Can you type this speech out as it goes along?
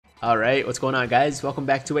Alright, what's going on guys? Welcome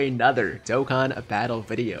back to another Dokkan battle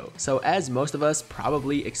video. So as most of us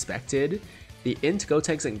probably expected, the INT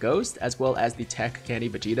Gotenks and Ghost, as well as the TEQ Candy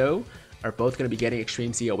Vegito, are both going to be getting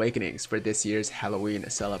Extreme Z Awakenings for this year's Halloween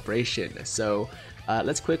celebration. So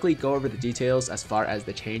let's quickly go over the details as far as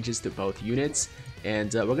the changes to both units.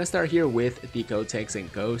 And we're going to start here with the Gotenks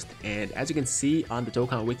and Ghost. And as you can see on the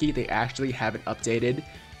Dokkan Wiki, they actually haven't updated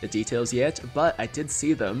the details yet, but I did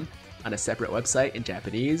see them on a separate website in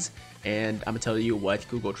Japanese, and I'm gonna tell you what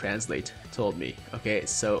Google Translate told me. Okay,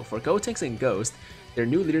 so for Gotenks and Ghost, their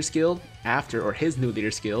new leader skill after, or his new leader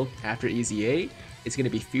skill after EZA is gonna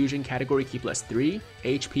be Fusion category key plus 3,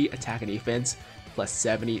 HP attack and defense plus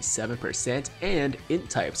 77%, and INT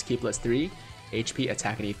types key plus 3, HP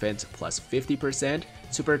attack and defense plus 50%.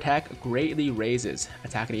 Super attack greatly raises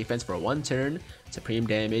attack and defense for 1 turn, supreme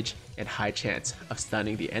damage, and high chance of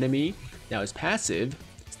stunning the enemy. Now his passive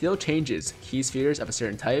still changes key spheres of a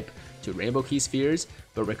certain type to rainbow key spheres,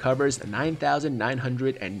 but recovers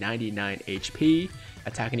 9,999 HP,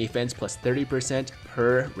 attack and defense plus 30%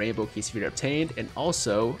 per rainbow key sphere obtained, and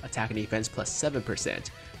also attack and defense plus 7%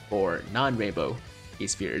 for non-rainbow key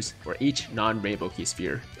spheres, or each non-rainbow key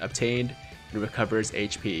sphere obtained, and recovers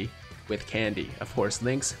HP with candy. Of course,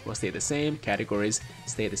 links will stay the same, categories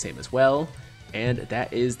stay the same as well, and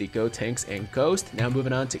that is the Gotenks and Ghost. Now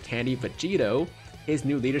moving on to Candy Vegito. His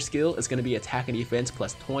new leader skill is going to be attack and defense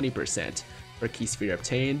plus 20% per key sphere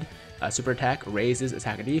obtained. Super attack raises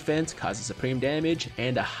attack and defense, causes supreme damage,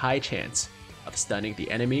 and a high chance of stunning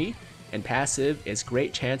the enemy. And passive is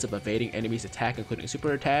great chance of evading enemies' attack including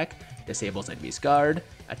super attack, disables enemies' guard,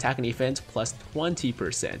 attack and defense plus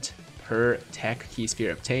 20% per tech key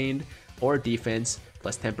sphere obtained, or defense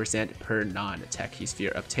plus 10% per non-tech key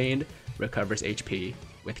sphere obtained, recovers HP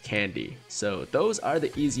with candy. So those are the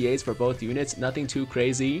EZAs for both units. Nothing too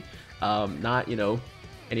crazy, not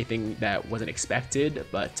anything that wasn't expected,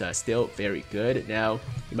 but still very good. Now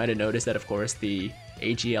you might have noticed that of course the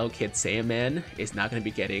AGL Kid Saiyaman is not going to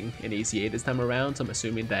be getting an EZA this time around, so I'm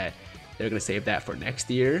assuming that they're going to save that for next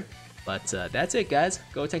year. But that's it guys,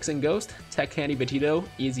 Gotenks and Ghost, TEQ Candy Vegito,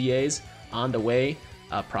 EZAs on the way,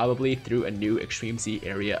 probably through a new Extreme Z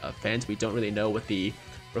area event. We don't really know what the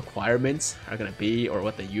requirements are going to be or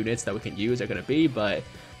what the units that we can use are going to be, but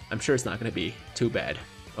I'm sure it's not going to be too bad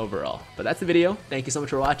overall. But that's the video. Thank you so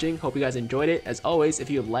much for watching. Hope you guys enjoyed it. As always, if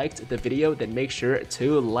you liked the video, then make sure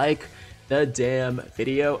to like the damn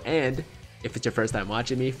video. And if it's your first time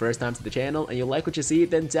watching me, first time to the channel, and you like what you see,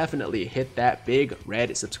 then definitely hit that big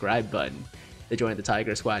red subscribe button to join the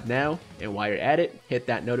Tiger Squad now. And while you're at it, hit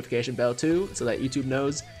that notification bell too, so that YouTube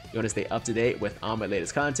knows you want to stay up to date with all my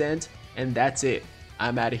latest content. And that's it.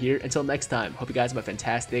 I'm out of here. Until next time, hope you guys have a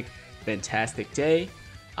fantastic day.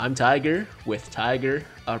 I'm Tiger with Tiger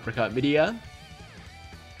Uppercut Media,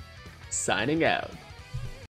 signing out.